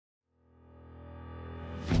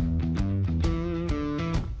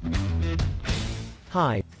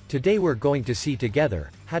Hi, today we're going to see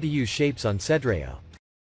together how to use shapes on Cedreo.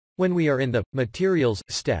 When we are in the Materials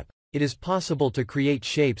step, it is possible to create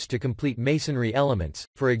shapes to complete masonry elements,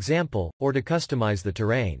 for example, or to customize the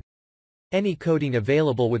terrain. Any coding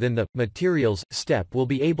available within the Materials step will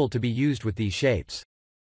be able to be used with these shapes.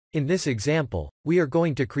 In this example, we are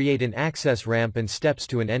going to create an access ramp and steps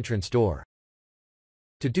to an entrance door.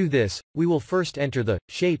 To do this, we will first enter the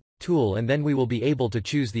Shape tool and then we will be able to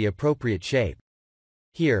choose the appropriate shape.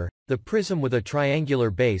 Here, the prism with a triangular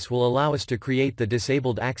base will allow us to create the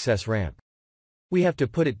disabled access ramp. We have to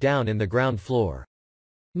put it down in the ground floor.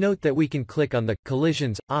 Note that we can click on the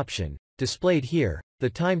Collisions option, displayed here, the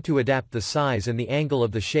time to adapt the size and the angle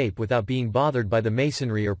of the shape without being bothered by the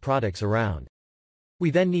masonry or products around. We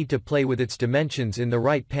then need to play with its dimensions in the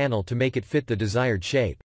right panel to make it fit the desired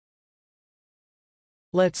shape.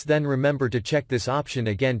 Let's then remember to check this option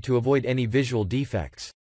again to avoid any visual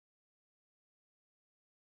defects.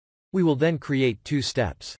 We will then create two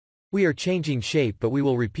steps. We are changing shape but we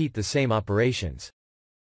will repeat the same operations.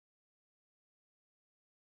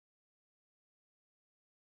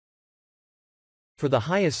 For the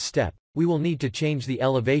highest step, we will need to change the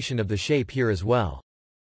elevation of the shape here as well.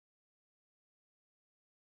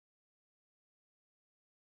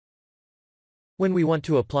 When we want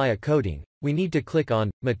to apply a coating, we need to click on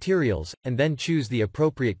Materials, and then choose the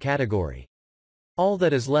appropriate category. All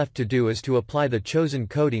that is left to do is to apply the chosen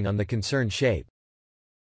coating on the concerned shape.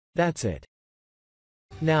 That's it.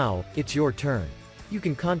 Now, it's your turn. You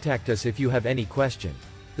can contact us if you have any question.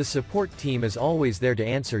 The support team is always there to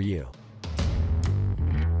answer you.